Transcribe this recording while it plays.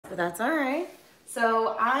but that's all right.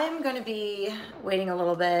 So I'm gonna be waiting a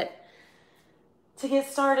little bit to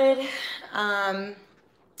get started and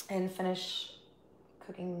finish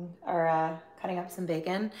cooking or cutting up some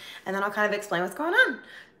bacon, and then I'll kind of explain what's going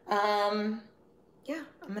on. Yeah,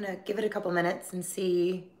 I'm gonna give it a couple minutes and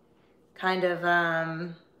see kind of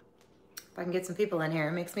if I can get some people in here.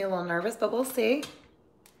 It makes me a little nervous, but we'll see.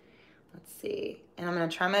 Let's see. And I'm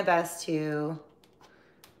gonna try my best to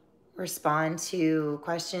respond to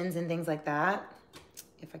questions and things like that,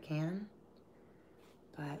 if I can.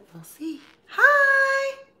 But we'll see.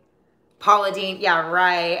 Hi! Paula Deen, yeah,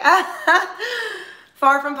 right.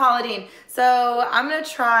 Far from Paula Deen. So I'm gonna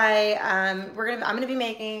try, I'm gonna be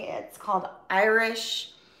making, it's called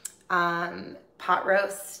Irish pot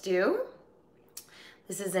roast stew.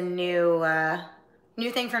 This is a new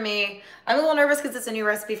thing for me. I'm a little nervous because it's a new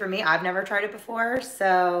recipe for me. I've never tried it before.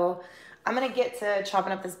 So I'm gonna get to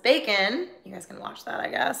chopping up this bacon. You guys can watch that, I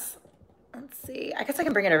guess. Let's see. I guess I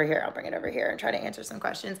can bring it over here. I'll bring it over here and try to answer some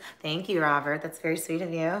questions. Thank you, Robert. That's very sweet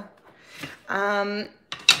of you. Let's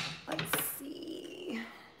see.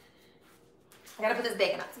 I gotta put this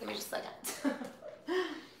bacon up, so give me just a second.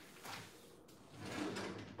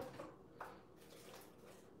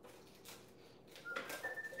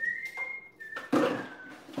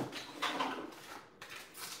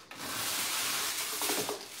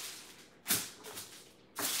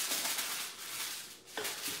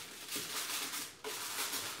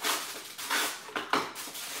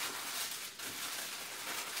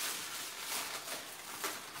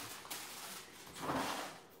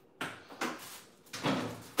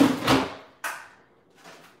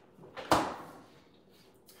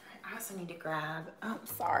 I need to grab, oh,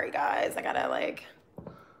 sorry guys. I gotta I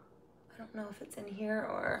don't know if it's in here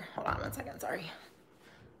or, hold on one second, sorry.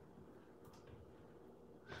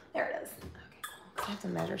 There it is. Okay, cool. I have to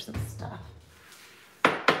measure some stuff.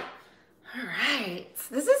 All right,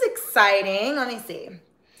 this is exciting. Let me see.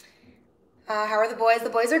 How are the boys? The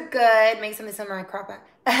boys are good. Make something similar to crock pot.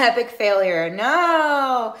 Epic failure.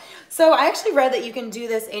 No. So I actually read that you can do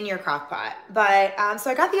this in your crock pot, but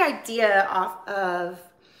so I got the idea off of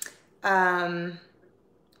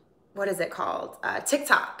what is it called?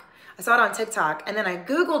 TikTok. I saw it on TikTok and then I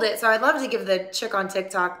Googled it. So I'd love to give the chick on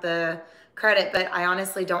TikTok the credit, but I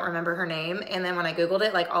honestly don't remember her name. And then when I Googled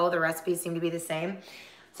it, all of the recipes seem to be the same.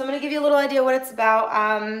 So I'm gonna give you a little idea what it's about.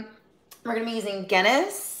 We're gonna be using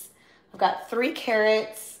Guinness. I've got 3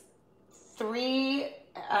 carrots, 3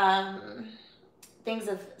 things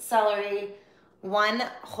of celery, 1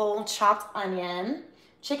 whole chopped onion,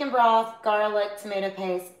 chicken broth, garlic, tomato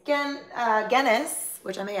paste, Guinness,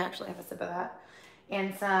 which I may actually have a sip of that,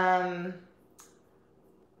 and some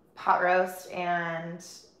pot roast and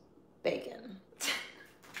bacon.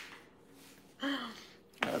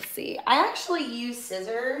 Let's see. I actually use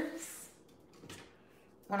scissors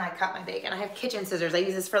when I cut my bacon. I have kitchen scissors. I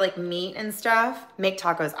use this for meat and stuff. Make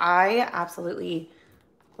tacos. I absolutely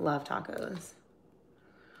love tacos.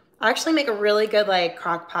 I actually make a really good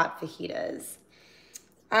crock pot fajitas.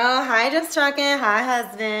 Oh, hi, just talking. Hi,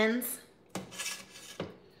 husbands.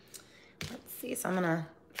 Let's see. So I'm gonna,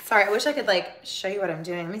 sorry, I wish I could show you what I'm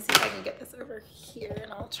doing. Let me see if I can get this over here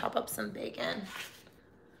and I'll chop up some bacon.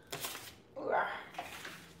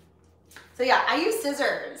 So yeah, I use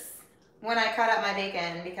scissors when I cut up my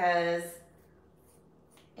bacon because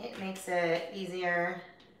it makes it easier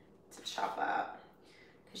to chop up.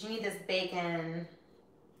 Because you need this bacon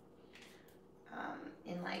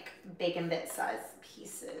in bacon bit size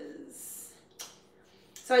pieces.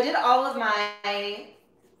 So I did all of my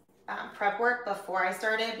prep work before I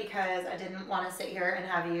started because I didn't want to sit here and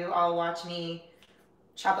have you all watch me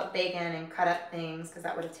chop up bacon and cut up things because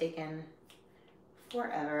that would have taken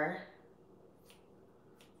forever.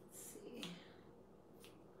 Let's see.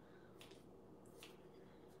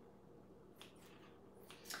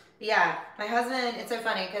 But yeah, my husband, it's so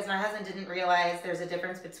funny because my husband didn't realize there's a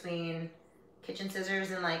difference between kitchen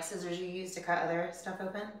scissors and scissors you use to cut other stuff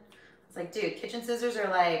open. I was like, dude, kitchen scissors are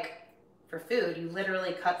for food. You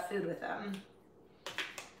literally cut food with them.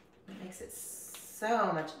 It makes it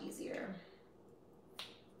so much easier.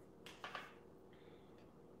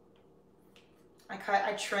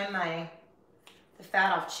 I trim the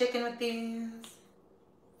fat off chicken with these.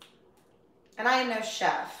 And I am no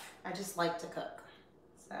chef. I just like to cook.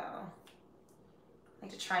 So I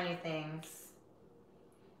like to try new things.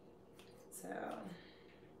 So let's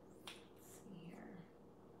see here.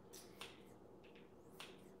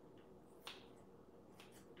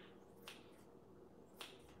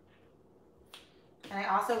 And I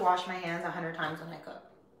also wash my hands 100 times when I cook.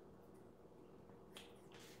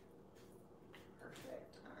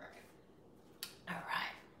 Perfect. All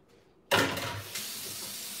right.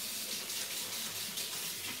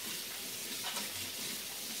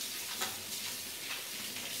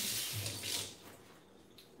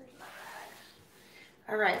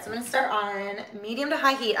 All right, so I'm gonna start on medium to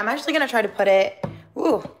high heat. I'm actually gonna try to put it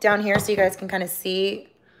down here so you guys can kind of see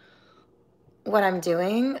what I'm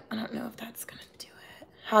doing. I don't know if that's gonna do it.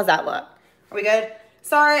 How's that look? Are we good?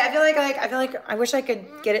 Sorry, I feel like I wish I could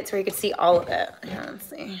get it to where you could see all of it. Yeah, let's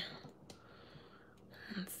see.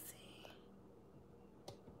 Let's see.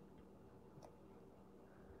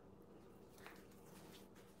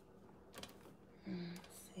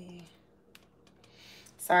 Let's see.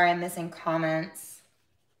 Sorry, I'm missing comments.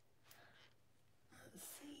 Let's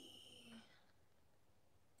see.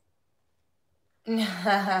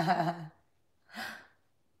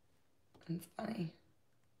 That's funny.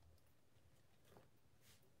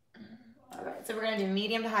 All right, so we're gonna do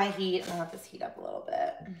medium to high heat. I'll let this heat up a little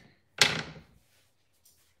bit.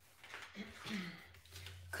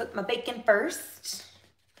 Cook my bacon first.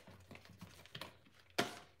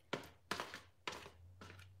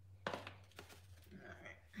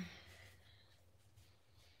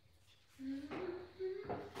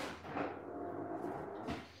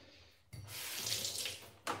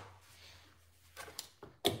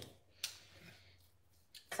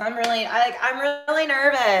 So I'm really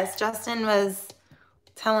nervous. Justin was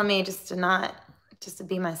telling me just to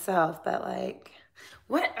be myself, but like,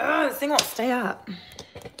 what? Oh, this thing won't stay up.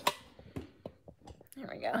 There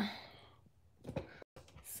we go. Let's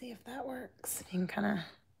see if that works. You can kind of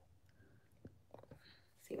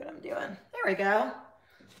see what I'm doing. There we go.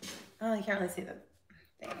 Oh, you can't really see the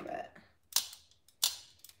thing, but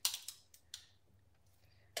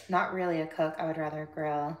not really a cook. I would rather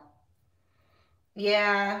grill.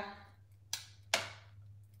 Yeah.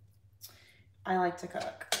 I like to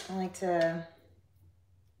cook. I like to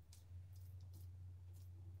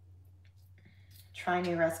try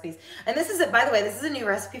new recipes. And this is, by the way, this is a new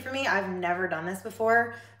recipe for me. I've never done this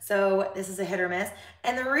before. So this is a hit or miss.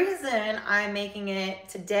 And the reason I'm making it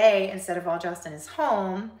today instead of while Justin is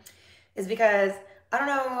home is because I don't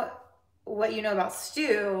know what you know about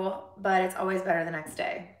stew, but it's always better the next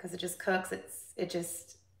day because it just cooks.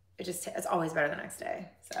 It's always better the next day.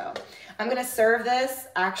 So I'm gonna serve this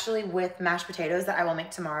actually with mashed potatoes that I will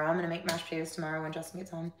make tomorrow. I'm gonna make mashed potatoes tomorrow when Justin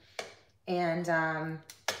gets home. And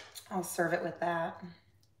I'll serve it with that.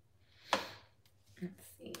 Let's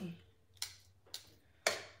see.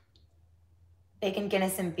 Bacon,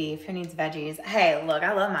 Guinness, and beef. Who needs veggies? Hey, look,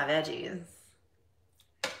 I love my veggies.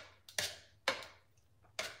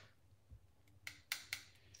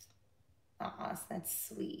 Aw, that's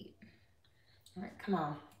sweet. All right, come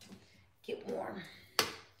on. Get warm.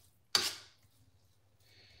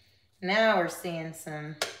 Now we're seeing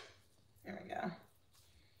some, there we go.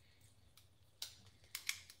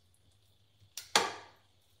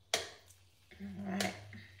 All right.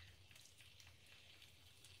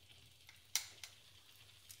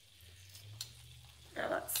 Now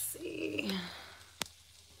let's see.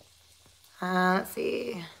 Let's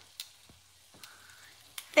see.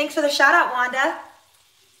 Thanks for the shout out, Wanda.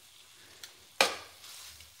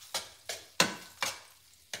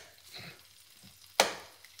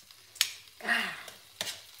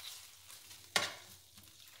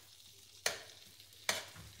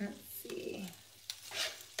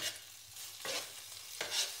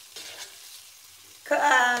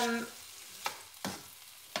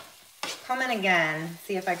 Comment again,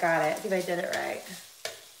 see if I got it, see if I did it right.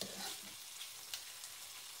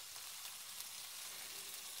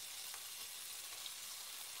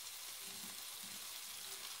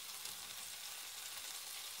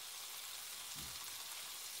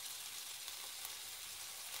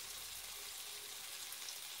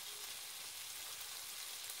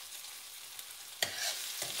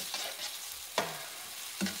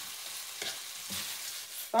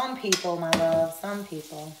 Some people, my love, some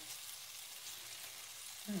people.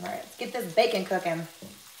 All right, let's get this bacon cooking.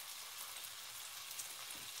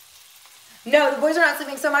 No, the boys are not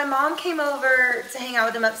sleeping. So my mom came over to hang out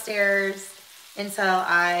with them upstairs until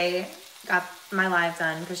I got my live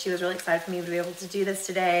done because she was really excited for me to be able to do this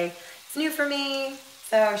today. It's new for me,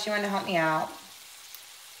 so she wanted to help me out.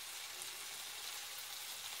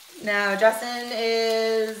 No, Justin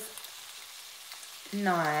is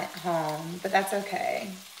not home, but that's okay.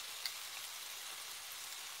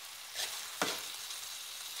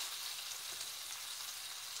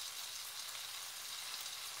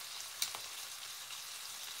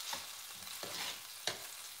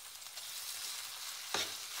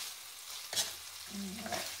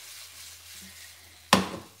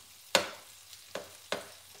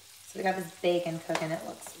 So we got this bacon cooking. It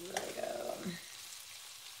looks really good.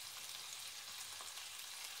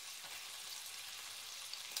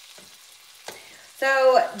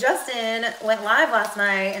 So Justin went live last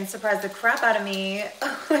night and surprised the crap out of me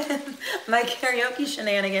with my karaoke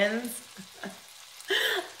shenanigans.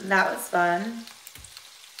 That was fun.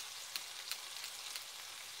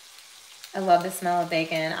 I love the smell of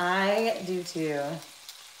bacon. I do too.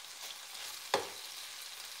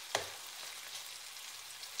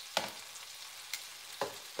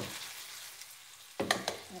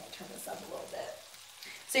 Turn this up a little bit.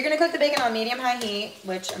 So you're gonna cook the bacon on medium-high heat,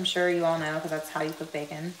 which I'm sure you all know because that's how you cook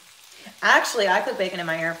bacon. Actually, I cook bacon in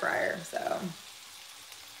my air fryer, so.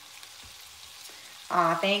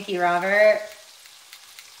 Aw, thank you, Robert.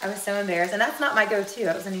 I was so embarrassed, and that's not my go-to.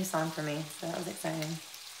 That was a new song for me, so that was exciting.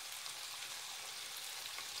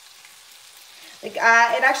 Like,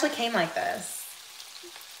 it actually came like this.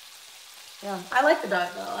 Yeah, I like the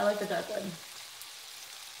duck though. I like the duck one.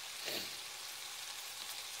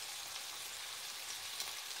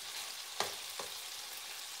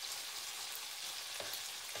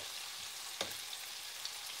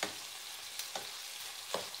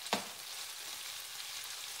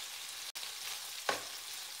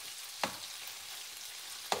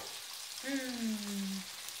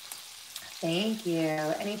 Thank you.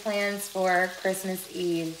 Any plans for Christmas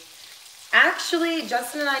Eve? Actually,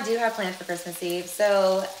 Justin and I do have plans for Christmas Eve.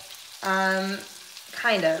 So,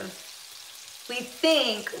 kind of. We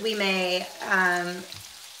think we may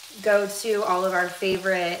go to all of our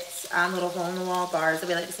favorite little hole-in-the-wall bars that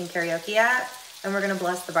we like to sing karaoke at. And we're going to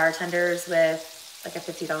bless the bartenders with like a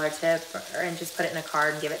 $50 tip and just put it in a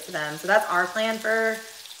card and give it to them. So that's our plan for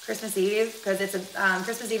Christmas Eve, because it's a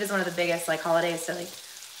Christmas Eve is one of the biggest like holidays to, like,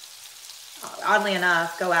 oddly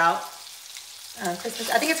enough, go out. Christmas,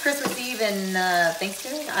 I think it's Christmas Eve and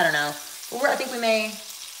Thanksgiving. I don't know. I think we may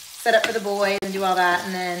set up for the boys and do all that,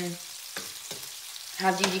 and then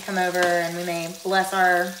have Gigi come over, and we may bless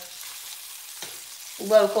our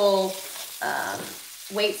local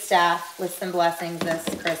wait staff with some blessings this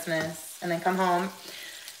Christmas, and then come home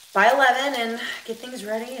by 11 and get things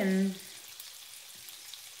ready and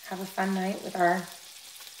have a fun night with our...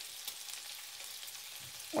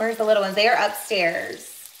 Where's the little ones? They are upstairs.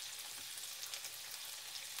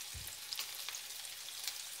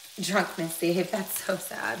 Drunk Miss Steve. That's so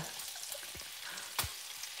sad.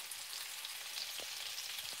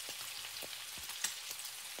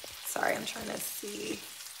 Sorry, I'm trying to see.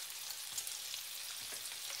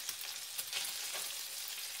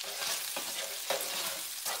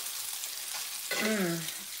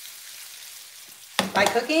 By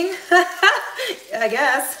cooking? I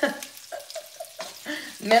guess.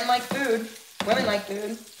 Men like food. Women like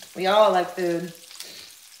food. We all like food.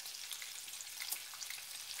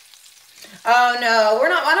 Oh no, we're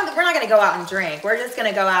not gonna go out and drink. We're just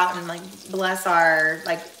gonna go out and like bless our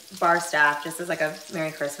like bar staff just as like a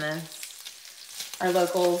Merry Christmas. Our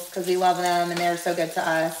locals, because we love them and they're so good to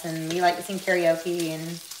us, and we like to sing karaoke,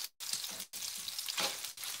 and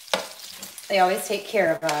they always take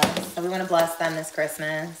care of us. So we want to bless them this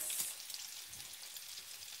Christmas.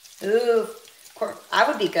 Ooh, I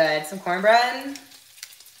would be good. Some cornbread.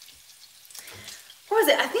 What was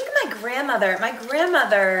it? I think my grandmother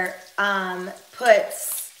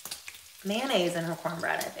puts mayonnaise in her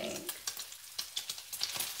cornbread, I think.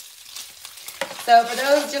 So for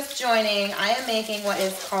those just joining, I am making what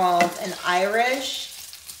is called an Irish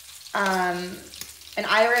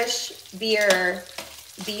beer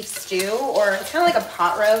beef stew, or it's kind of like a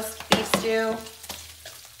pot roast beef stew.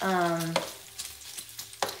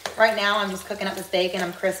 Right now I'm just cooking up this bacon.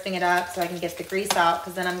 I'm crisping it up so I can get the grease out,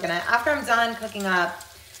 because then I'm gonna, after I'm done cooking up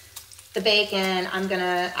the bacon, I'm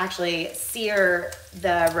gonna actually sear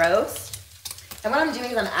the roast. And what I'm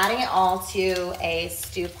doing is I'm adding it all to a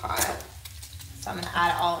stew pot. So I'm gonna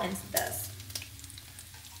add it all into this.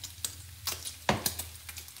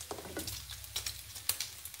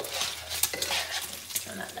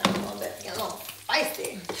 Turn that down a little bit, get a little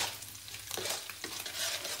spicy.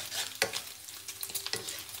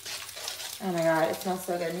 Oh my God, it smells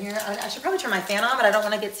so good in here. I should probably turn my fan on, but I don't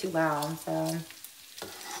want to get too loud, so.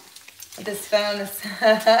 This phone is,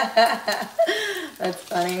 that's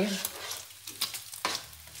funny.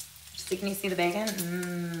 Can you see the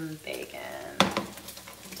bacon? Bacon.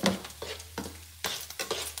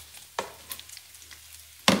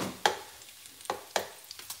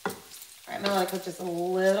 All right, I'm gonna let it cook just a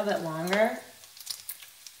little bit longer.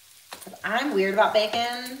 I'm weird about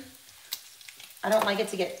bacon. I don't like it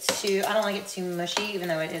too mushy, even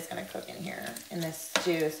though it is gonna cook in here in this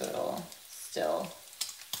stew, so it'll still,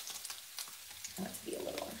 I want it to be a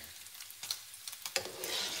little,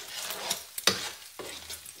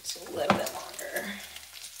 just a little bit longer.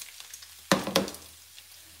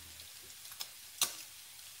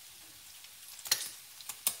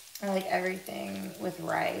 like everything with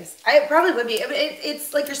rice. I probably would be.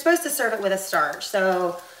 It's like you're supposed to serve it with a starch.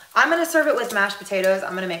 So I'm going to serve it with mashed potatoes.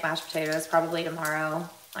 I'm going to make mashed potatoes probably tomorrow,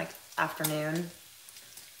 like afternoon.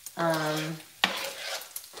 And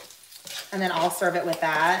then I'll serve it with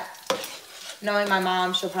that. Knowing my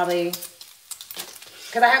mom, she'll probably,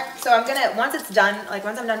 because I'm going to, once it's done, like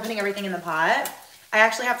once I'm done putting everything in the pot, I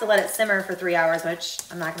actually have to let it simmer for 3 hours, which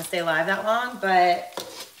I'm not going to stay live that long, but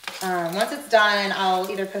once it's done, I'll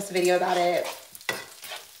either post a video about it,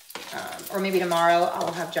 or maybe tomorrow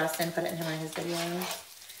I'll have Justin put it in one of his videos.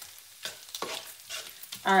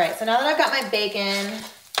 All right, so now that I've got my bacon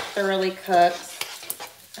thoroughly cooked,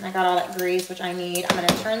 and I got all that grease, which I need, I'm gonna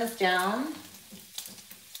turn this down.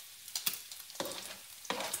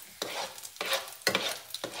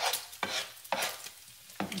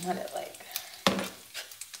 And let it like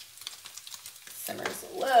simmers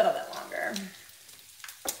a little bit longer.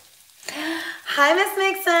 Hi, Miss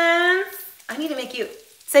Makes Sense. I need to make you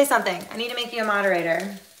say something. I need to make you a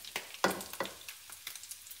moderator.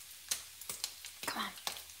 Come on,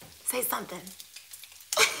 say something.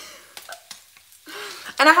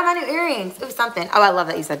 And I have my new earrings. Ooh, something. Oh, I love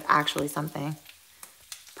that you said actually something.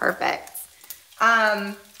 Perfect.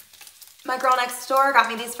 My girl next door got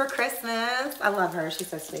me these for Christmas. I love her. She's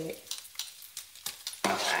so sweet.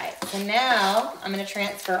 All right. So now I'm going to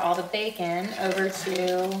transfer all the bacon over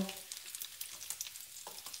to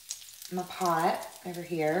my pot over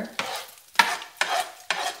here.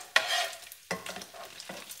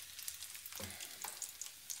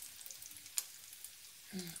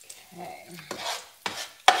 Okay.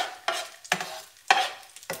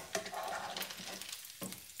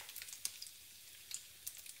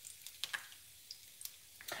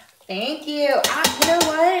 Thank you. You know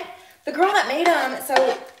what? The girl that made them, so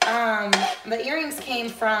the earrings came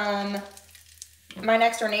from my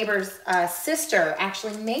next door neighbor's sister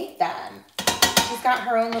actually made them. She's got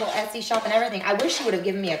her own little Etsy shop and everything. I wish she would have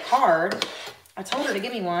given me a card. I told her to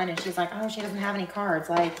give me one, and she's like, oh, she doesn't have any cards.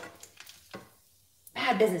 Like,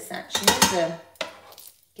 bad business sense. She needs to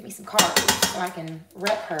give me some cards so I can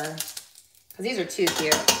rep her. Because these are too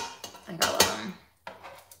cute. I think I love them.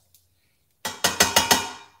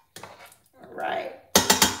 All right.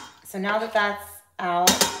 So now that that's out,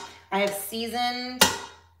 I have seasoned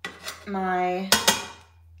my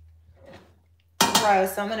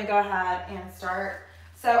roast. So I'm going to go ahead and start.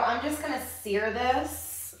 So I'm just going to sear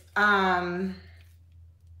this. Turn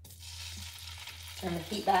the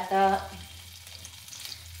heat back up.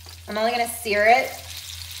 I'm only going to sear it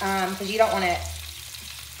because you don't want it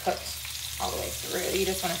cooked all the way through. You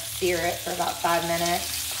just want to sear it for about 5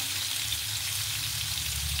 minutes.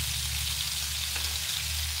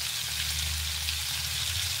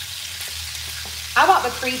 I bought the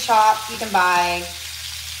pre-chop. You can buy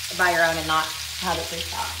your own and not have it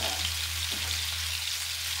pre-chop.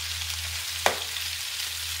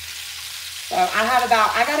 So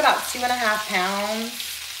I got about 2.5 pounds.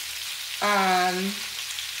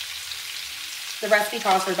 The recipe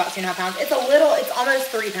calls for about 2.5 pounds. It's almost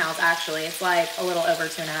 3 pounds actually. It's like a little over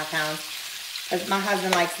 2.5 pounds. Because my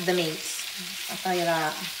husband likes the meat. I'll tell you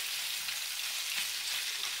that.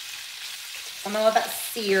 So I'm gonna let that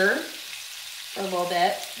sear for a little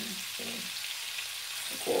bit.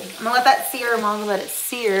 Cool. I'm gonna let that sear and while we let it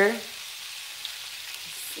sear. Let's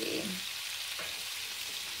see.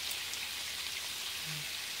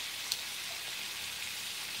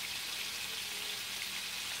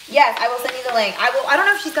 Yes, I will send you the link. I don't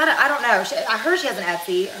know if she's got it. I don't know. I heard she has an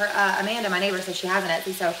Etsy. Amanda, my neighbor, said she has an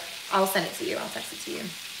Etsy, so I'll send it to you. I'll text it to you.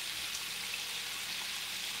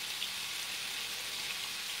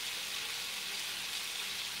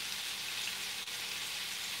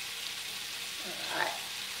 All right.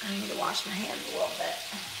 I need to wash my hands a little bit.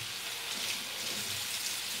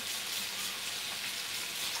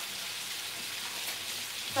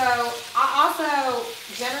 So I also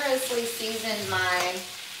generously seasoned my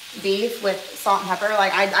beef with salt and pepper.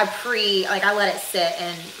 Like I let it sit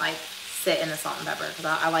in the salt and pepper because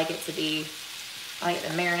I like it to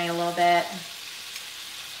marinate a little bit.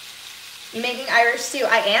 You making Irish stew?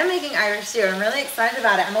 I am making Irish stew. I'm really excited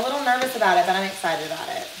about it. I'm a little nervous about it, but I'm excited about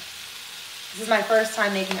it. This is my first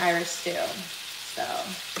time making Irish stew. So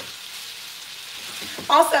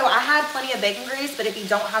also, I had plenty of bacon grease, but if you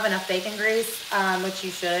don't have enough bacon grease, which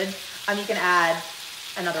you should, you can add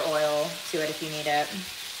another oil to it if you need it.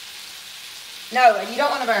 No, you don't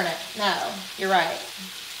want to burn it. No, you're right.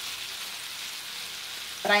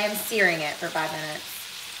 But I am searing it for 5 minutes.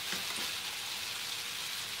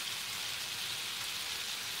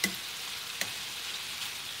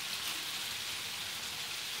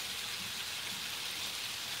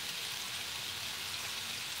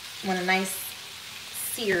 want a nice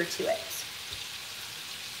sear to it.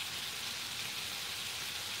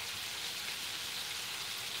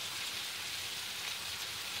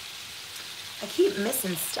 I keep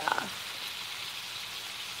missing stuff.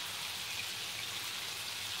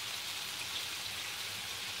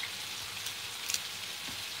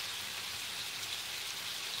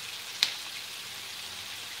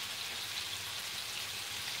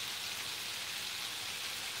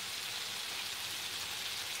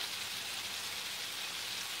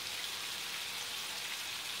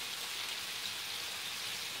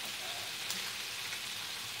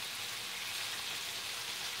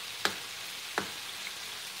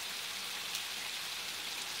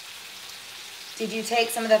 Did you take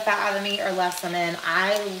some of the fat out of the meat or left some in?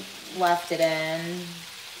 I left it in.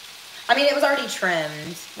 I mean, it was already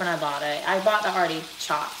trimmed when I bought it. I bought the already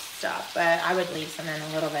chopped stuff, but I would leave some in a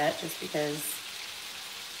little bit just because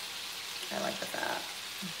I like the fat.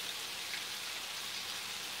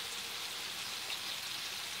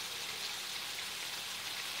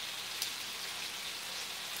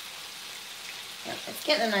 Yep, it's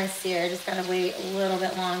getting a nice sear. Just gotta wait a little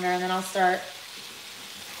bit longer and then I'll start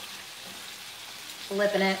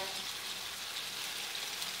flipping it.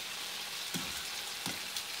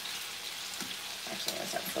 Actually, I'm gonna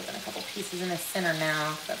start flipping a couple pieces in the center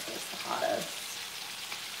now because that's where it's the hottest.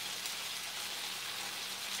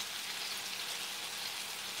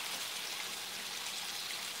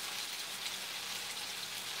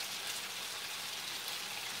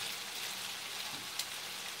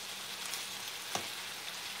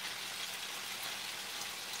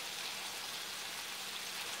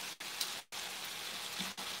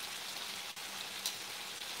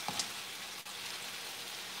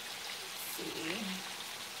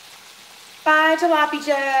 Bye, Jalopy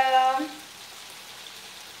Joe.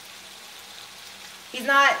 He's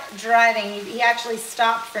not driving. He actually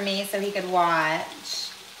stopped for me so he could watch.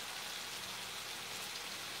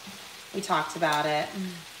 We talked about it.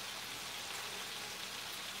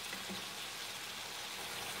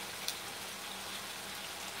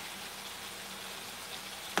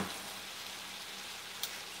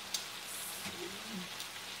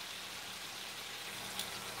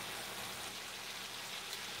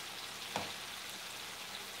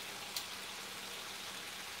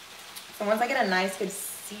 So once I get a nice good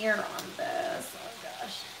sear on this, oh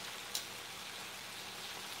gosh.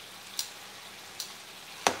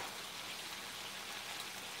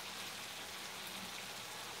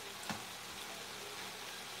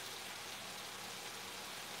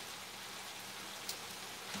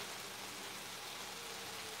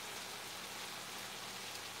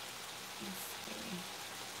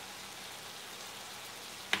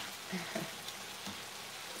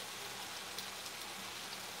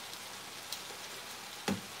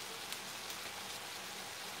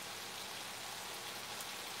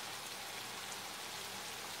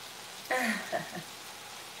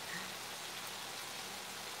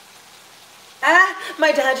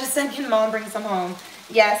 My dad just said, can mom bring some home?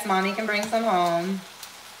 Yes, mommy can bring some home.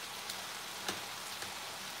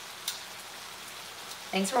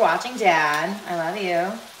 Thanks for watching, Dad. I love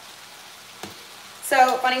you.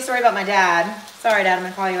 So, funny story about my dad. Sorry, Dad, I'm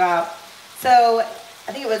gonna call you out. So,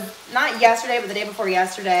 I think it was not yesterday, but the day before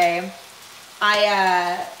yesterday,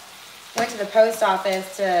 I went to the post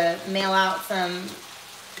office to mail out some,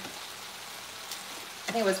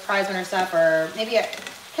 I think it was prize winner stuff, or maybe I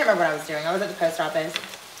can't remember what I was doing. I was at the post office.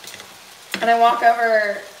 And I walk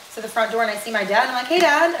over to the front door and I see my dad. And I'm like, hey,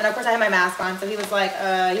 Dad. And of course I had my mask on. So he was like,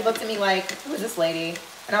 he looked at me like, who is this lady?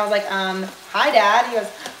 And I was like, hi, Dad. He goes,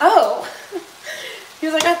 oh. He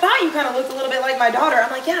was like, I thought you kind of looked a little bit like my daughter. I'm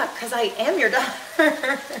like, yeah, because I am your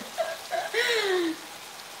daughter.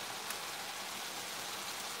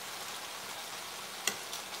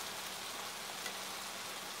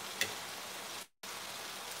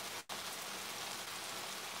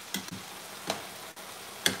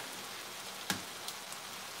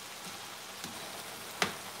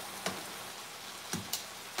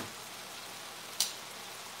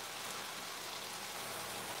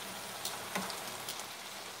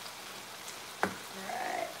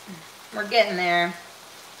 We're getting there.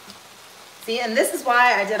 See, and this is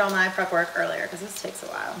why I did all my prep work earlier, because this takes a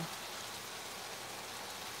while.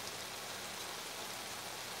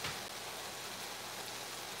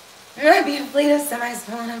 Beef burritos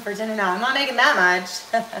semi-small enough for dinner now. I'm not making that much.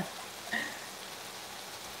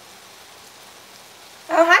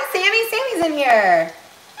 Oh, hi, Sammy. Sammy's in here.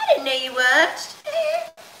 I didn't know you watched.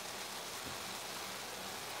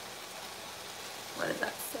 What did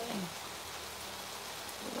that say?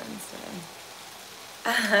 Wednesday.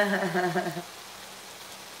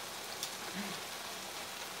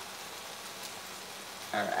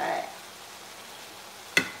 All right.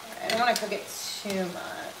 I don't want to cook it too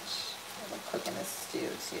much. It'll cook in the stew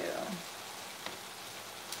too.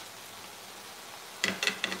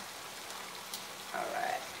 All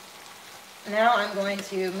right. Now I'm going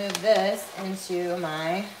to move this into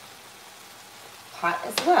my pot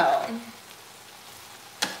as well.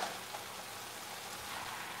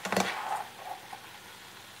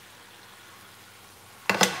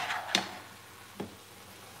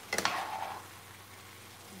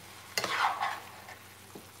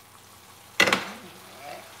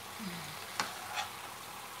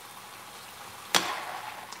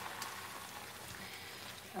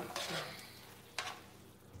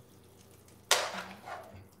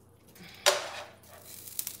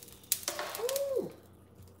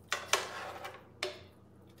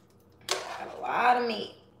 Got a lot of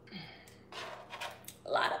meat.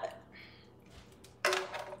 A lot of it.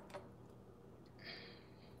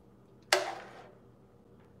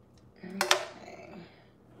 Okay.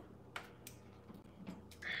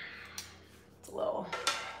 It's a little,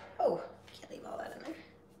 oh, can't leave all that in there.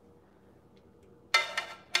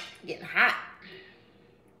 Getting hot.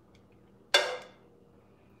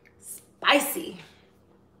 Spicy.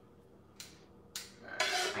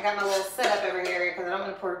 I got my little setup over here because I don't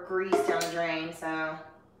want to pour grease down the drain, so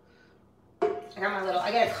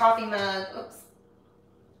I got a coffee mug. Oops.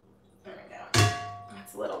 There we go.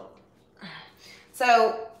 That's a little.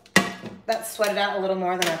 So that sweated out a little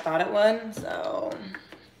more than I thought it would. So I'm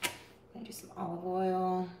gonna do some olive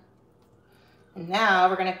oil. And now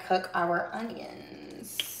we're gonna cook our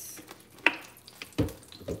onions.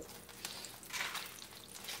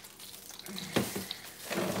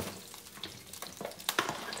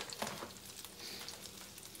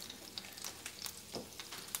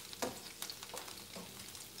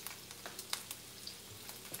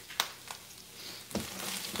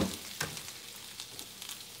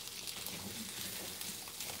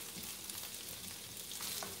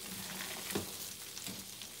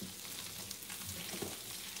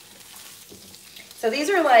 So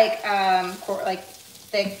these are like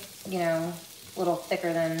thick, you know, a little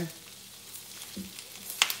thicker than.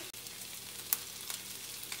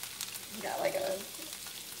 Got like a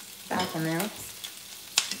bathroom now.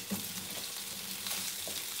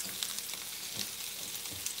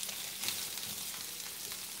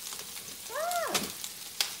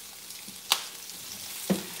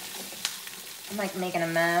 I'm like making a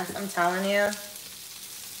mess, I'm telling you.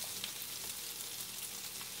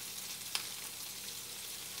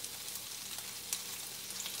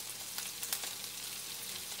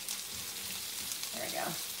 There we go.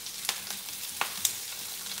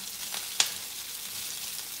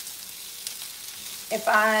 If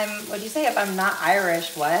I'm, what'd you say? If I'm not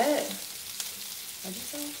Irish, what? What'd you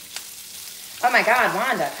say? Oh my God,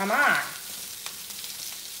 Wanda, come on.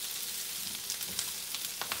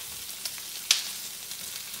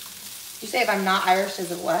 You say if I'm not Irish,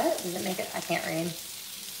 does it what? Does it make it? I can't read.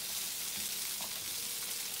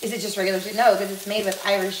 Is it just regular food? No, because it's made with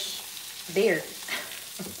Irish beer.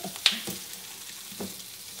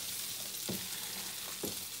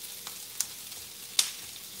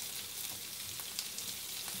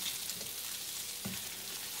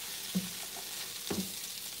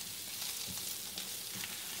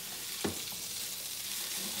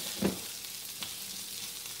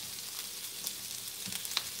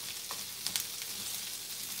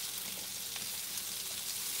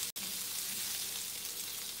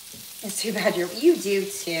 It's too bad you do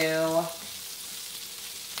too.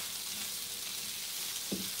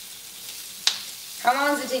 How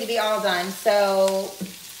long does it take to be all done? So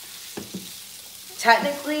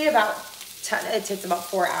technically it takes about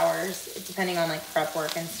 4 hours, depending on like prep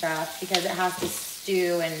work and stuff, because it has to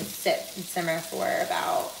stew and sit and simmer for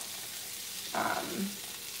about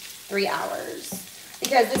 3 hours.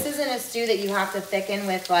 Because this isn't a stew that you have to thicken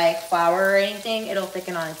with like flour or anything. It'll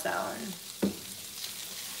thicken on its own.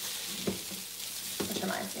 Which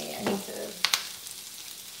reminds me, I need to...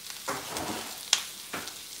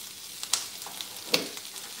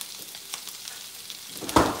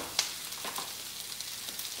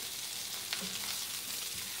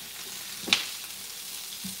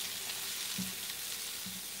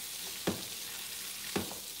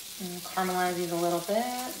 caramelize these a little bit.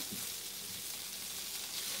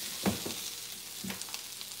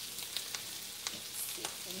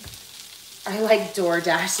 I like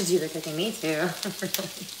DoorDash to do the cooking. Me too.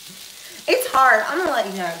 It's hard. I'm gonna let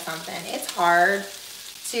you know something. It's hard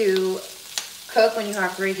to cook when you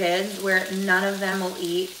have 3 kids where none of them will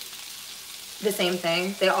eat the same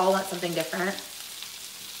thing. They all want something different.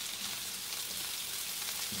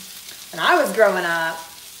 When I was growing up,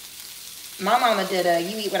 My mama did a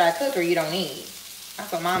you eat what I cook or you don't eat.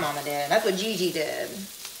 That's what my mama did. That's what Gigi did.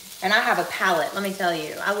 And I have a palate, let me tell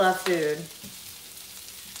you. I love food.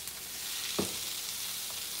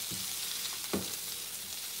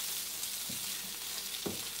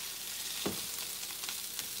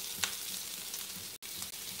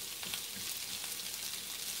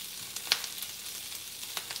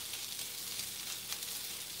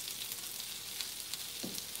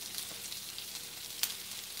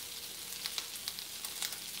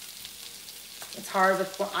 It's hard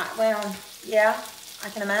with, well, yeah, I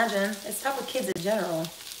can imagine. It's tough with kids in general.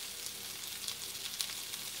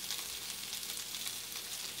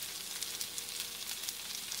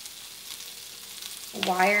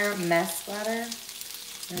 Wire mess splatter?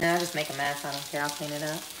 No, just make a mess. I don't care. I'll clean it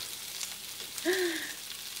up.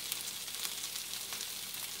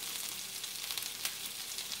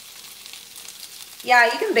 Yeah,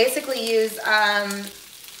 you can basically use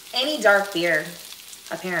any dark beer,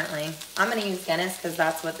 apparently. I'm going to use Guinness because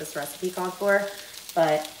that's what this recipe called for.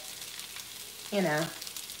 But, you know.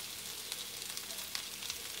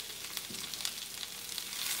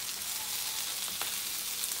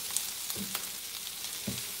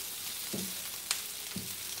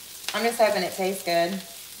 I'm just hoping it tastes good.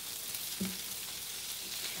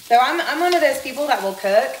 So I'm one of those people that will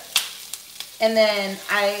cook, and then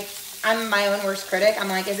I'm my own worst critic. I'm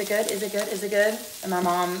like, is it good? Is it good? Is it good? And my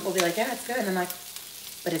mom will be like, yeah, it's good. And I'm like,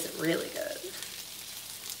 but is it really good?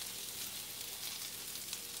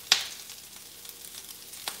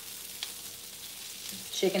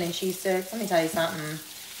 Chicken and cheese sticks. Let me tell you something.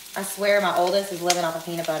 I swear my oldest is living off of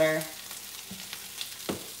peanut butter.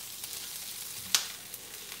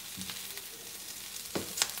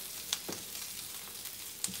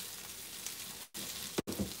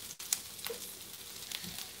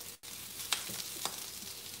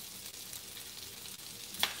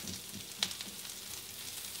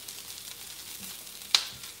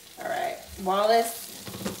 All right, while this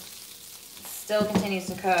still continues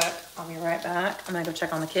to cook, I'll be right back. I'm gonna go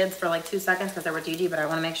check on the kids for like 2 seconds because they're with Gigi, but I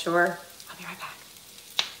wanna make sure. I'll be right back.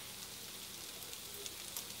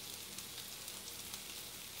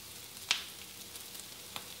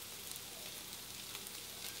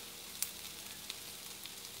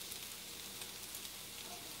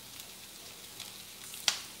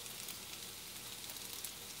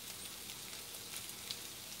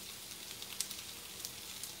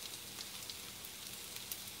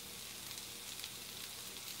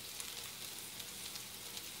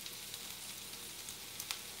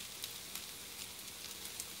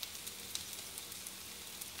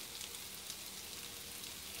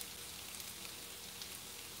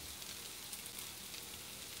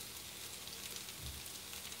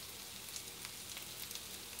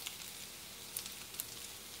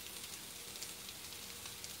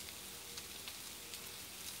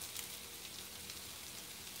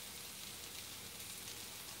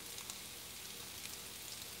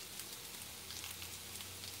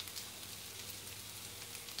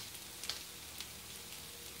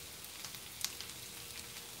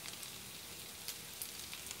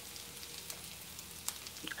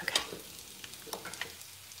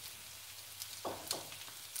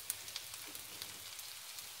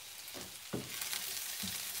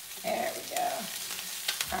 There we go.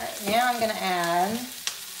 All right, now I'm gonna add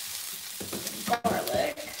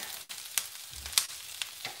garlic.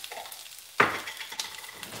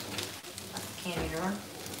 Candy drawer.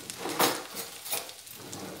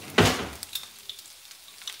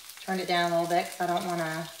 Turned it down a little bit because I don't want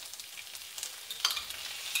to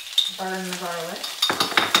burn the garlic.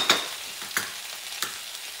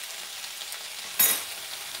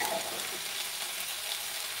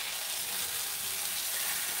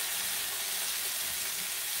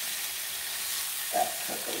 That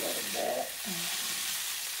cook a little bit.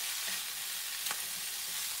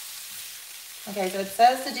 Okay, so it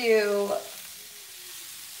says to do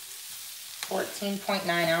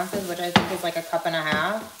 14.9 ounces, which I think is like a cup and a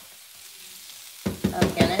half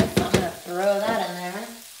of Guinness. So I'm going to throw that in there.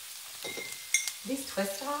 These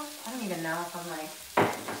twist off? I don't even know if I'm like...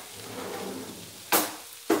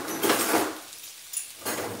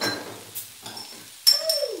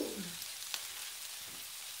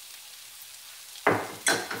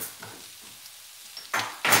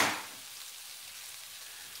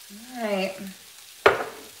 All right.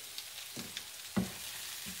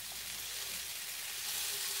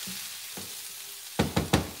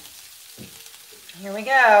 Here we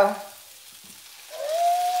go.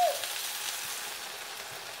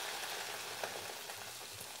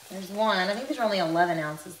 There's one. I think these are only 11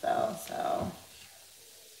 ounces though, so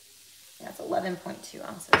yeah, it's 11.2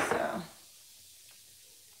 ounces, so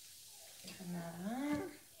Turn that up.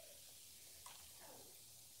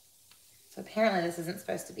 So apparently this isn't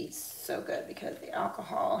supposed to be so good because the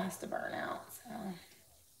alcohol has to burn out, so.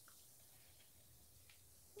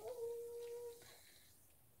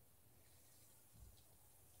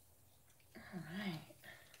 All right.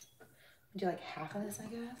 Do like half of this, I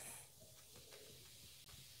guess.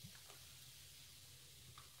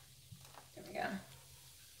 There we go.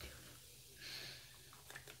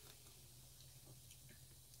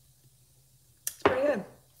 It's pretty good.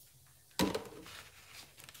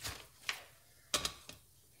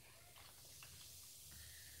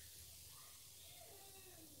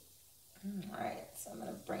 All right, so I'm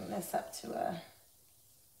gonna bring this up to a,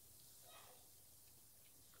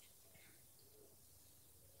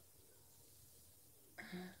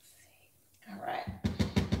 let's see. All right.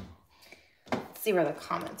 Let's see where the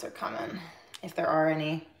comments are coming, if there are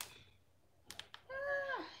any.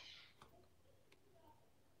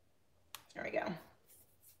 There we go.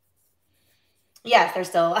 Yes, they're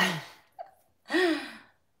still.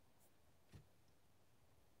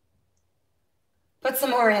 Put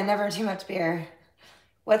some more in, never too much beer.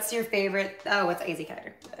 What's your favorite? Oh, what's Easy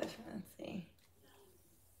Cider? Let's see.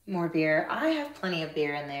 More beer. I have plenty of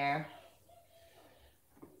beer in there.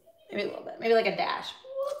 Maybe a little bit. Maybe like a dash.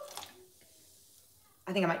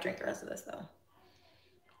 I think I might drink the rest of this though.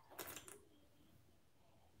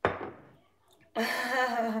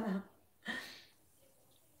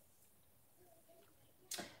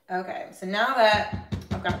 Okay, so now that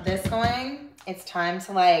I've got this going, it's time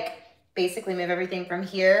to like basically move everything from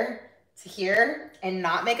here to here and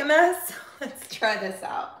not make a mess. Let's try this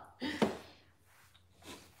out.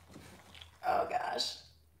 Oh gosh.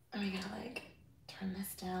 Are we gonna like turn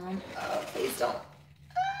this down? Oh, please don't. Oh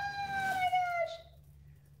my gosh.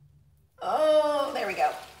 Oh, there we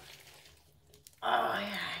go. Oh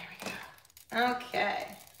yeah, here we go.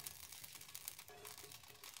 Okay.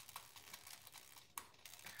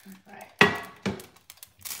 All right.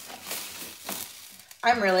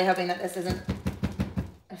 I'm really hoping that this isn't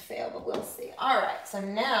a fail, but we'll see. All right, so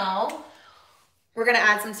now we're gonna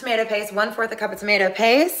add some tomato paste, 1/4 cup of tomato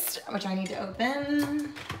paste, which I need to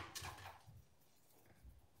open.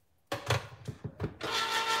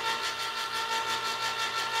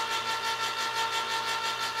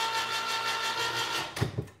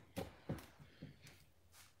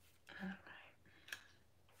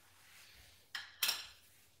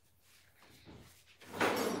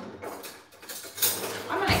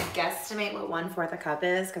 Guesstimate what 1/4 cup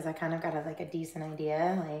is because I kind of got a decent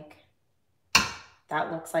idea. Like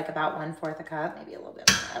that looks like about 1/4 cup, maybe a little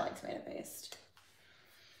bit more. I like tomato paste.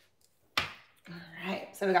 All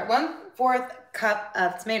right, so we got 1/4 cup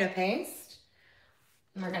of tomato paste.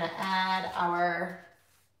 And we're gonna add our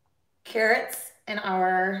carrots and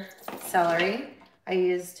our celery. I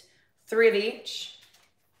used 3 of each.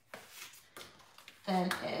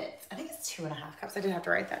 And I think it's 2.5 cups. I did have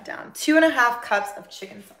to write that down. 2.5 cups of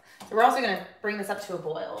chicken sauce. So we're also gonna bring this up to a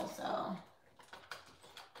boil, so.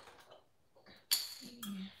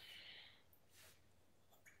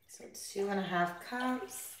 So 2.5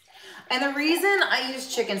 cups. And the reason I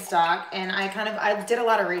use chicken stock, and I did a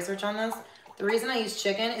lot of research on this. The reason I use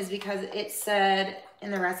chicken is because it said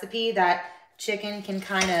in the recipe that chicken can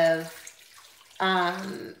kind of,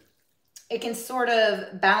 it can sort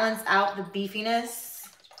of balance out the beefiness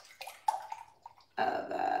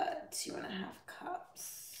of 2.5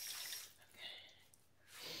 cups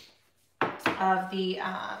of the,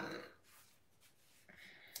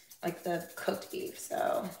 like the cooked beef.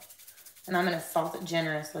 So, and I'm gonna salt it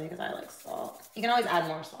generously because I like salt. You can always add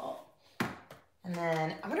more salt. And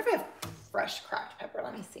then, I wonder if I have fresh cracked pepper.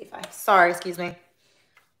 Let me see if I, sorry, excuse me.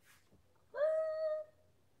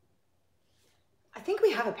 I think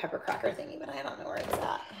we have a pepper cracker thingy, but I don't know where it's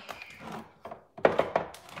at.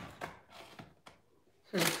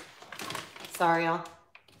 Sorry, y'all.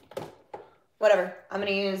 Whatever. I'm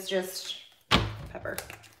gonna use just pepper.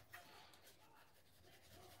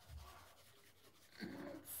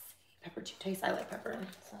 Pepper to taste. I like pepper.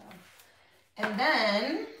 So. And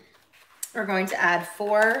then we're going to add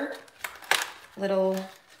 4 little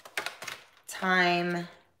thyme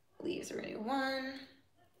leaves. We're gonna do 1,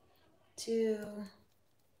 2.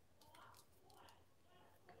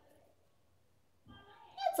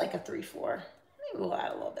 It's like a 3, 4. Maybe we'll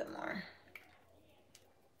add a little bit more.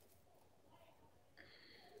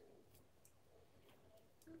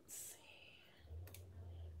 Let's see.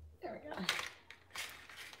 There we go.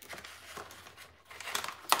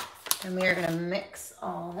 And we are gonna mix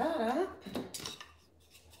all that up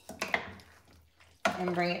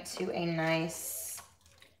and bring it to a nice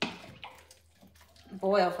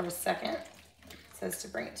boil for a second. says to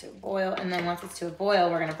bring it to a boil. And then once it's to a boil,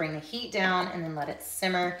 we're gonna bring the heat down and then let it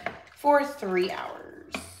simmer for 3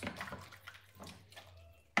 hours.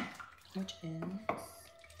 Which is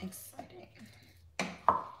exciting.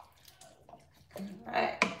 All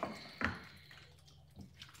right.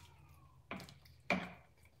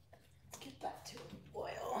 Let's get that to a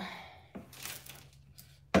boil.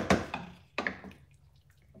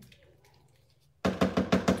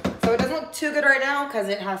 So it doesn't look too good right now because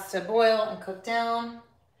it has to boil and cook down,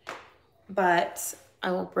 but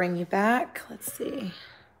I will bring you back. Let's see.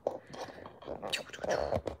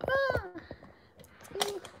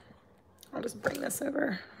 I'll just bring this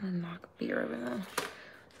over and knock beer over there.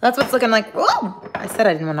 That's what's looking like. Whoa! I said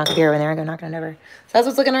I didn't want to knock beer over there. I go knocking it over. So that's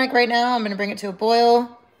what's looking like right now. I'm going to bring it to a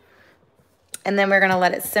boil. And then we're going to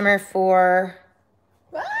let it simmer for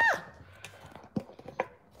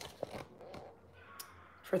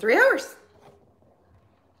 3 hours.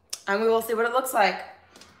 And we will see what it looks like.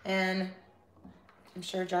 And I'm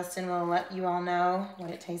sure Justin will let you all know what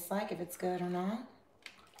it tastes like, if it's good or not.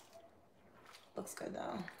 Looks good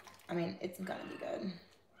though. I mean, it's gonna be good.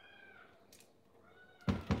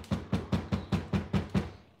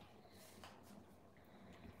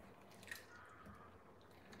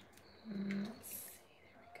 Let's see,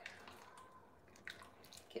 there we go.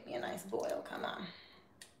 Give me a nice boil, come on.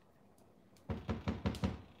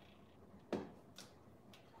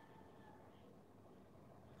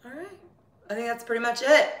 All right, I think that's pretty much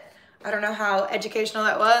it. I don't know how educational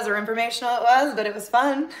that was or informational it was, but it was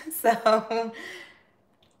fun. So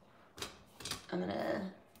I'm gonna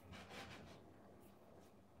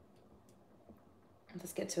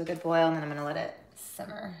just get to a good boil and then I'm gonna let it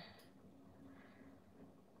simmer.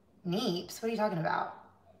 Neeps, what are you talking about?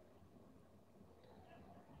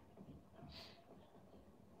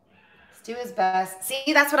 Do his best.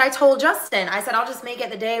 See, that's what I told Justin. I said, I'll just make it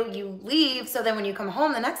the day you leave, so then when you come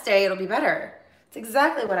home the next day, it'll be better. It's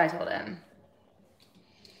exactly what I told him.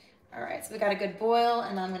 All right, so we got a good boil,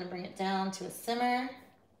 and I'm gonna bring it down to a simmer.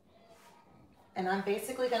 And I'm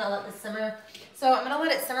basically gonna let this simmer. So I'm gonna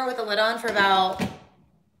let it simmer with the lid on for about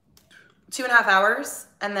 2.5 hours.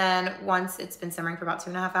 And then once it's been simmering for about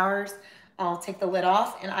 2.5 hours, I'll take the lid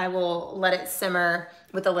off and I will let it simmer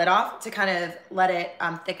with the lid off to kind of let it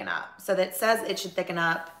thicken up. So that it says it should thicken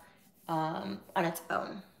up on its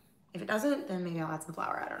own. If it doesn't, then maybe I'll add some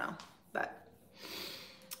flour, I don't know. But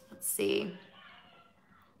let's see.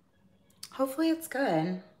 Hopefully it's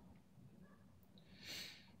good.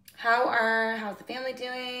 How's the family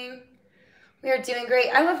doing? We are doing great.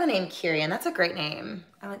 I love the name Kirian. That's a great name.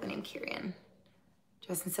 I like the name Kirian.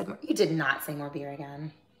 Justin said more. You did not say more beer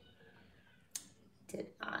again. Did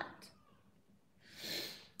not.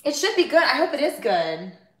 It should be good. I hope it is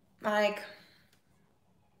good. Like,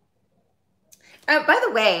 by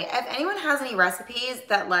the way, if anyone has any recipes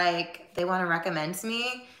that like they want to recommend to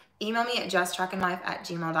me, email me at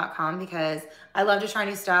justtruckandwife@gmail.com because I love to try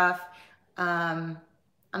new stuff.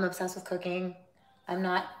 I'm obsessed with cooking. I'm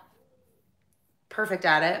not perfect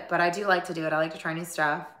at it, but I do like to do it. I like to try new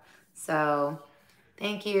stuff. So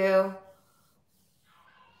thank you.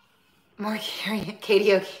 More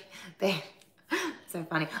karaoke, babe. So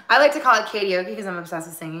funny. I like to call it karaoke because I'm obsessed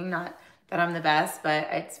with singing. Not that I'm the best, but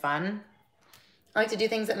it's fun. I like to do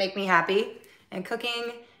things that make me happy, and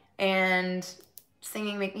cooking and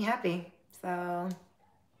singing make me happy. So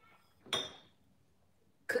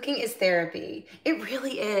cooking is therapy. It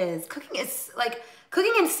really is.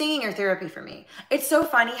 Cooking and singing are therapy for me. It's so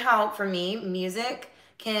funny how, for me, music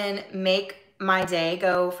can make my day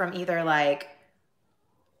go from either like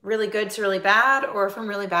really good to really bad or from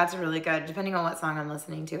really bad to really good, depending on what song I'm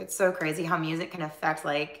listening to. It's so crazy how music can affect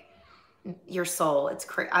like your soul. It's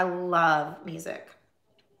crazy. I love music.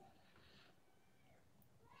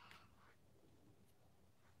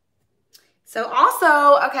 So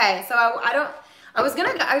also, okay, so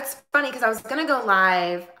it's funny because I was gonna go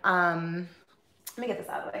live. Let me get this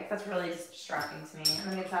out of the way. That's really distracting to me. I'm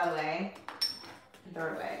gonna get this out of the way and throw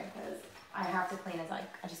it away because I have to clean it. Like,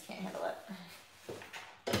 I just can't handle it.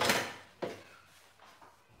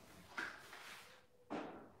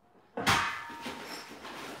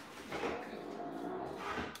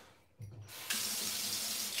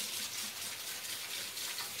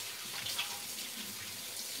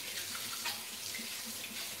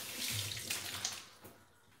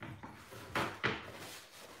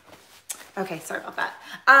 Okay, sorry about that.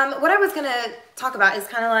 What I was gonna talk about is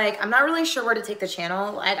kind of like, I'm not really sure where to take the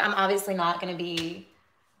channel. Like, I'm obviously not gonna be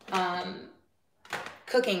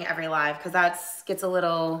cooking every live because that gets a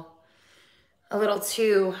little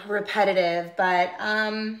too repetitive. But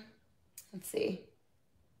let's see,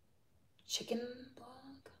 chicken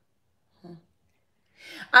blog. Huh.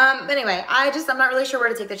 But anyway, I'm not really sure where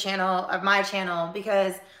to take the channel of my channel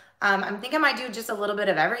because I think I might do just a little bit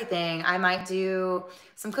of everything. I might do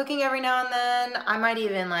some cooking every now and then. I might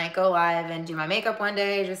even like go live and do my makeup one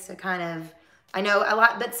day just to kind of, I know a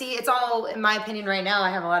lot, but see, it's all, in my opinion right now,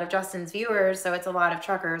 I have a lot of Justin's viewers, so it's a lot of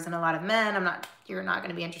truckers and a lot of men. You're not going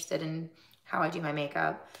to be interested in how I do my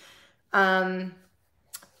makeup. I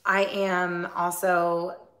am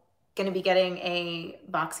also going to be getting a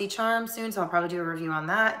BoxyCharm soon, so I'll probably do a review on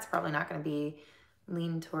that. It's probably not going to be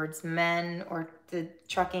lean towards men or the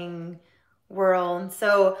trucking world.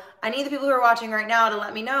 So I need the people who are watching right now to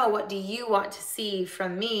let me know, what do you want to see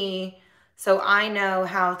from me, so I know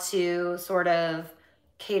how to sort of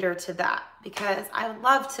cater to that, because I would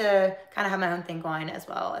love to kind of have my own thing going as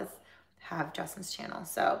well as have Justin's channel.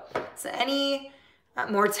 So any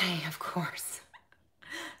more Tay, of course.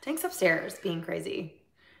 Tank's upstairs being crazy.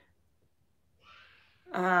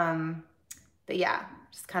 But yeah,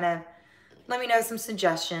 just kind of let me know some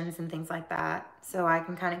suggestions and things like that, so I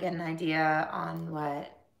can kind of get an idea on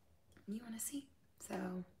what you want to see. So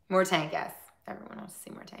more Tank, yes. Everyone wants to see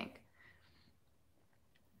more Tank.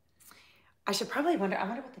 I should probably I wonder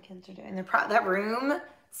what the kids are doing. That room,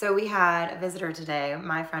 so we had a visitor today.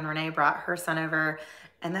 My friend Renee brought her son over,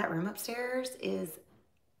 and that room upstairs is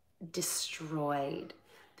destroyed.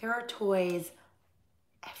 There are toys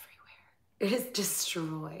everywhere. It is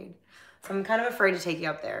destroyed. So I'm kind of afraid to take you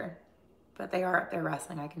up there, but they're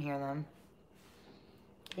wrestling. I can hear them.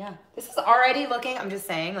 Yeah, this is already looking, I'm just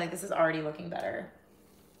saying, like, this is already looking better.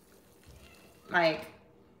 Like,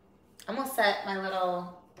 I'm gonna set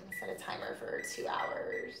a timer for 2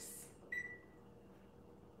 hours.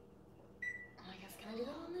 I guess, can I do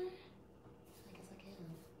that on there? I guess I can.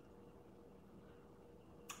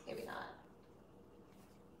 Maybe not.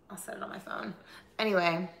 I'll set it on my phone.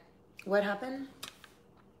 Anyway, what happened?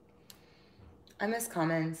 I miss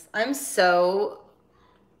comments. I'm so,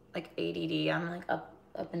 like, ADD. I'm, like, up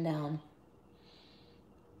and down.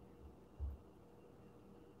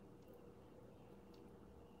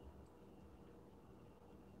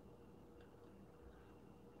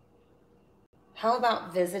 How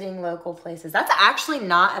about visiting local places? That's actually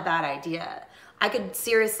not a bad idea. I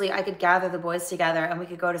could gather the boys together and we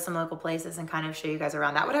could go to some local places and kind of show you guys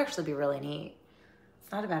around. That would actually be really neat.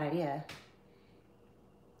 It's not a bad idea.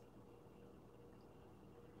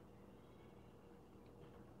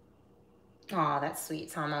 Oh, that's sweet.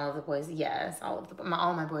 Telling all of the boys. Yes, all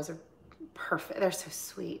my boys are perfect. They're so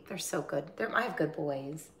sweet. They're so good. I have good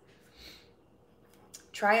boys.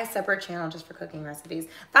 Try a separate channel just for cooking recipes.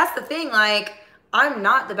 That's the thing. Like, I'm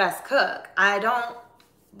not the best cook. I don't,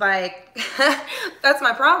 like, that's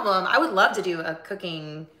my problem. I would love to do a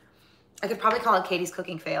cooking. I could probably call it Katie's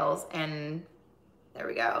Cooking Fails, and there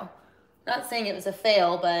we go. Not saying it was a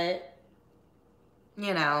fail, but,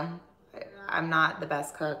 you know, I'm not the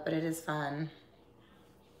best cook, but it is fun.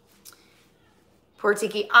 Poor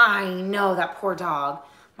Tiki. I know, that poor dog.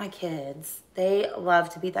 My kids, they love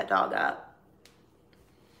to beat that dog up.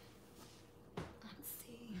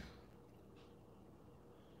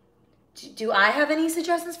 Do I have any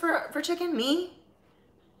suggestions for chicken? Me?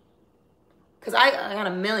 Because I got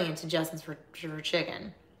a million suggestions for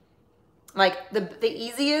chicken. Like, the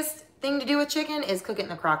easiest thing to do with chicken is cook it in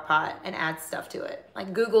the crock pot and add stuff to it.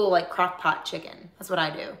 Like, Google, like, crock pot chicken. That's what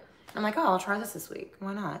I do. I'm like, oh, I'll try this week.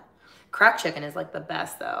 Why not? Cracked chicken is, like, the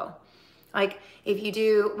best, though. Like, if you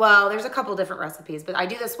do, well, there's a couple different recipes, but I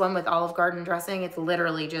do this one with Olive Garden dressing. It's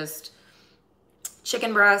literally just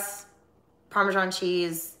chicken breasts, Parmesan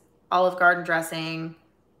cheese, Olive Garden dressing,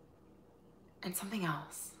 and something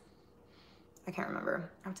else. I can't remember.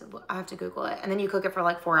 I have to Google it. And then you cook it for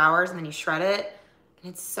like 4 hours and then you shred it.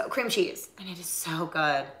 And it's so, cream cheese. And it is so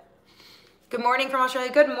good. Good morning from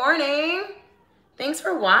Australia. Good morning. Thanks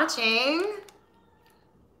for watching.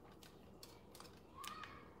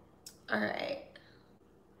 All right.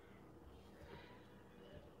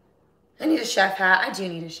 I need a chef hat. I do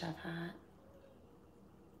need a chef hat.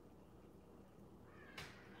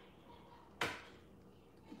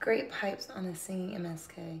 Great pipes on the singing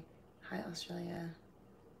MSK. Hi, Australia.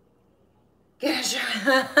 Get a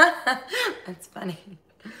shot. That's funny.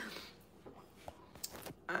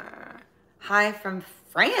 Hi from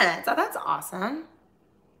France. Oh, that's awesome.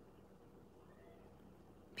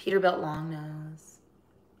 Peterbilt long nose.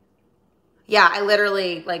 Yeah, I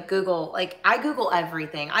literally like Google, like I Google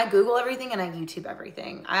everything. I Google everything and I YouTube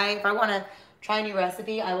everything. If I want to try a new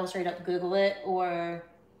recipe, I will straight up Google it or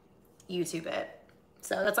YouTube it.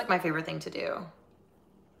 So that's like my favorite thing to do.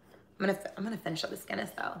 I'm gonna finish up this Guinness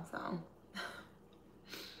though, so.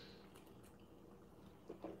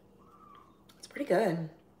 It's pretty good.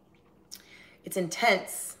 It's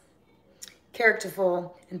intense,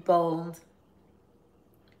 characterful, and bold.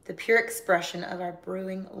 The pure expression of our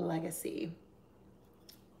brewing legacy.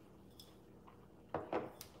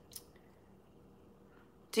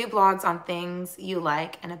 Do blogs on things you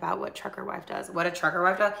like and about what Trucker Wife does. What a Trucker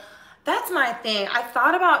Wife does. That's my thing. I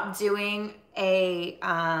thought about doing a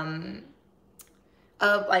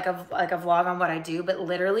vlog on what I do, but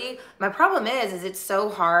literally my problem is it's so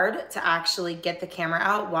hard to actually get the camera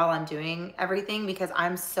out while I'm doing everything because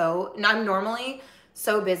I'm normally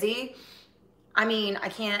so busy. I mean, I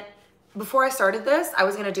can't, before I started this, I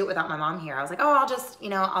was going to do it without my mom here. I was like, oh, I'll just,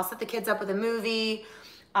 I'll set the kids up with a movie.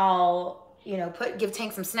 I'll, give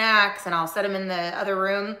Tank some snacks and I'll set them in the other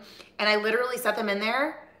room. And I literally set them in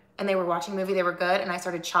there and they were watching a movie. They were good. And I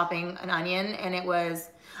started chopping an onion and it was,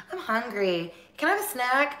 I'm hungry. Can I have a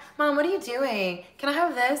snack? Mom, what are you doing? Can I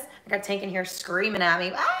have this? I got Tank in here screaming at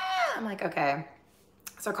me. Ah! I'm like, okay.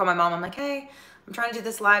 So I call my mom. I'm like, hey, I'm trying to do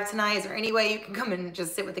this live tonight. Is there any way you can come and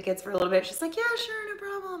just sit with the kids for a little bit? She's like, yeah, sure, no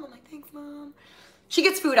problem. I'm like, thanks, Mom. She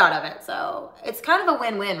gets food out of it. So it's kind of a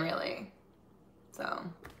win-win, really. So,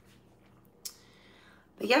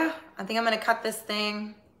 but yeah, I think I'm going to cut this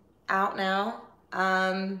thing out now.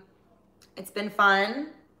 It's been fun.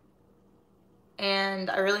 And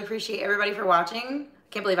I really appreciate everybody for watching. I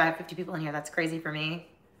can't believe I have 50 people in here. That's crazy for me.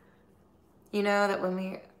 You know that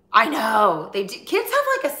I know, they do. Kids have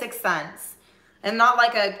like a sixth sense. And not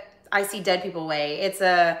like a I see dead people way. It's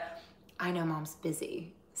a I know Mom's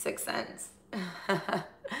busy sixth sense.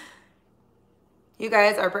 You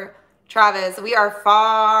guys are, Travis, we are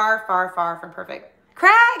far, far, far from perfect.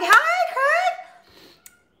 Craig, hi, Craig.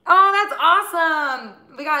 Oh, that's awesome.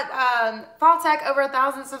 We got Fall Tech over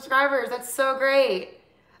 1,000 subscribers. That's so great.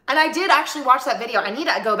 And I did actually watch that video. I need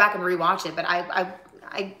to go back and rewatch it, but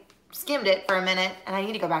I skimmed it for a minute and I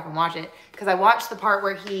need to go back and watch it because I watched the part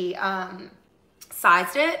where he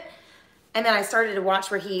sized it. And then I started to watch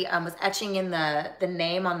where he was etching in the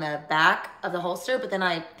name on the back of the holster. But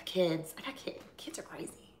then kids are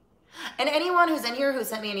crazy. And anyone who's in here who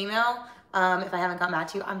sent me an email, if I haven't gotten back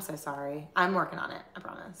to you, I'm so sorry. I'm working on it, I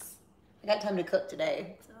promise. I got time to cook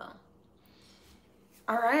today, so.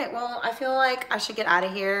 All right, well, I feel like I should get out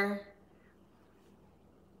of here.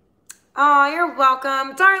 Oh, you're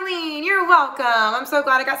welcome. Darlene, you're welcome. I'm so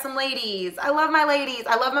glad I got some ladies. I love my ladies.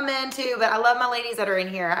 I love my men too, but I love my ladies that are in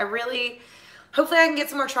here. Hopefully I can get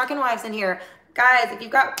some more trucking wives in here. Guys, if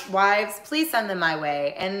you've got wives, please send them my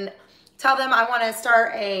way and tell them I want to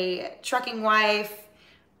start a trucking wife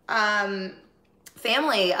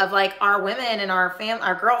family of like our women and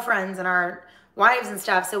our girlfriends and our wives and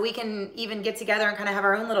stuff, so we can even get together and kind of have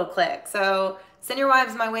our own little clique. So send your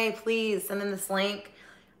wives my way, please. Send them this link.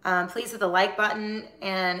 Please hit the like button,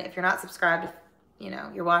 and if you're not subscribed,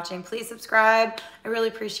 you're watching, please subscribe. I really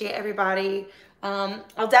appreciate everybody.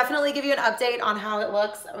 I'll definitely give you an update on how it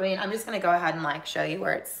looks. I mean, I'm just gonna go ahead and like show you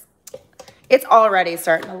where it's already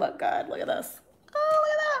starting to look good. Look at this. Oh,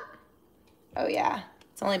 look at that. Oh yeah,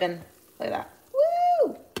 it's only been, look at that.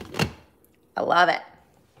 Woo! I love it.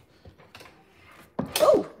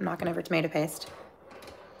 Oh, I'm knocking over tomato paste.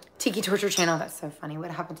 Tiki Torture Channel. That's so funny. What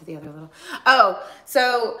happened to the other little? Oh,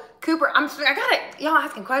 so Cooper, I got it. Y'all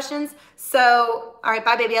asking questions. So, all right,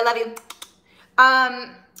 bye, baby. I love you.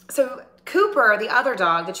 So Cooper, the other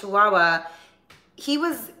dog, the Chihuahua,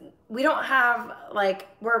 we don't have, like,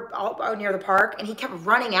 we're all near the park, and he kept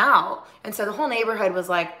running out. And so the whole neighborhood was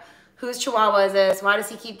like, whose Chihuahua is this? Why does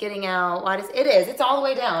he keep getting out? It's all the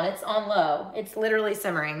way down. It's on low. It's literally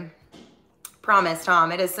simmering. Promise,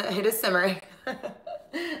 Tom. It is simmering.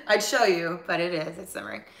 I'd show you, but it's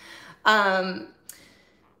simmering. But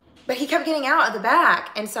he kept getting out at the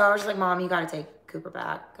back. And so I was like, Mom, you got to take Cooper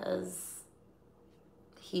back because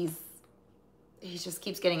he just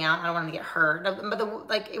keeps getting out. I don't want him to get hurt.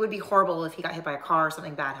 But it would be horrible if he got hit by a car or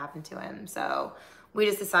something bad happened to him. So we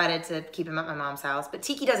just decided to keep him at my mom's house. But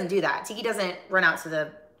Tiki doesn't do that. Tiki doesn't run out to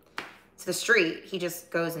the street. He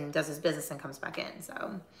just goes and does his business and comes back in.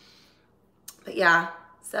 So, but yeah.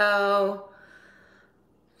 So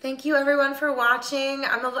thank you everyone for watching.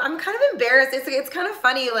 I'm kind of embarrassed. It's kind of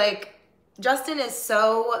funny. Like, Justin is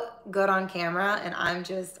so good on camera and I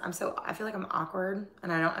feel like I'm awkward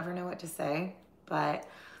and I don't ever know what to say, but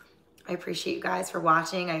I appreciate you guys for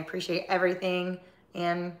watching. I appreciate everything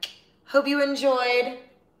and hope you enjoyed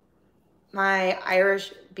my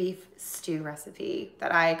Irish beef stew recipe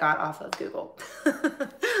that I got off of Google.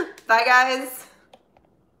 Bye guys.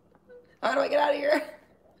 How do I get out of here?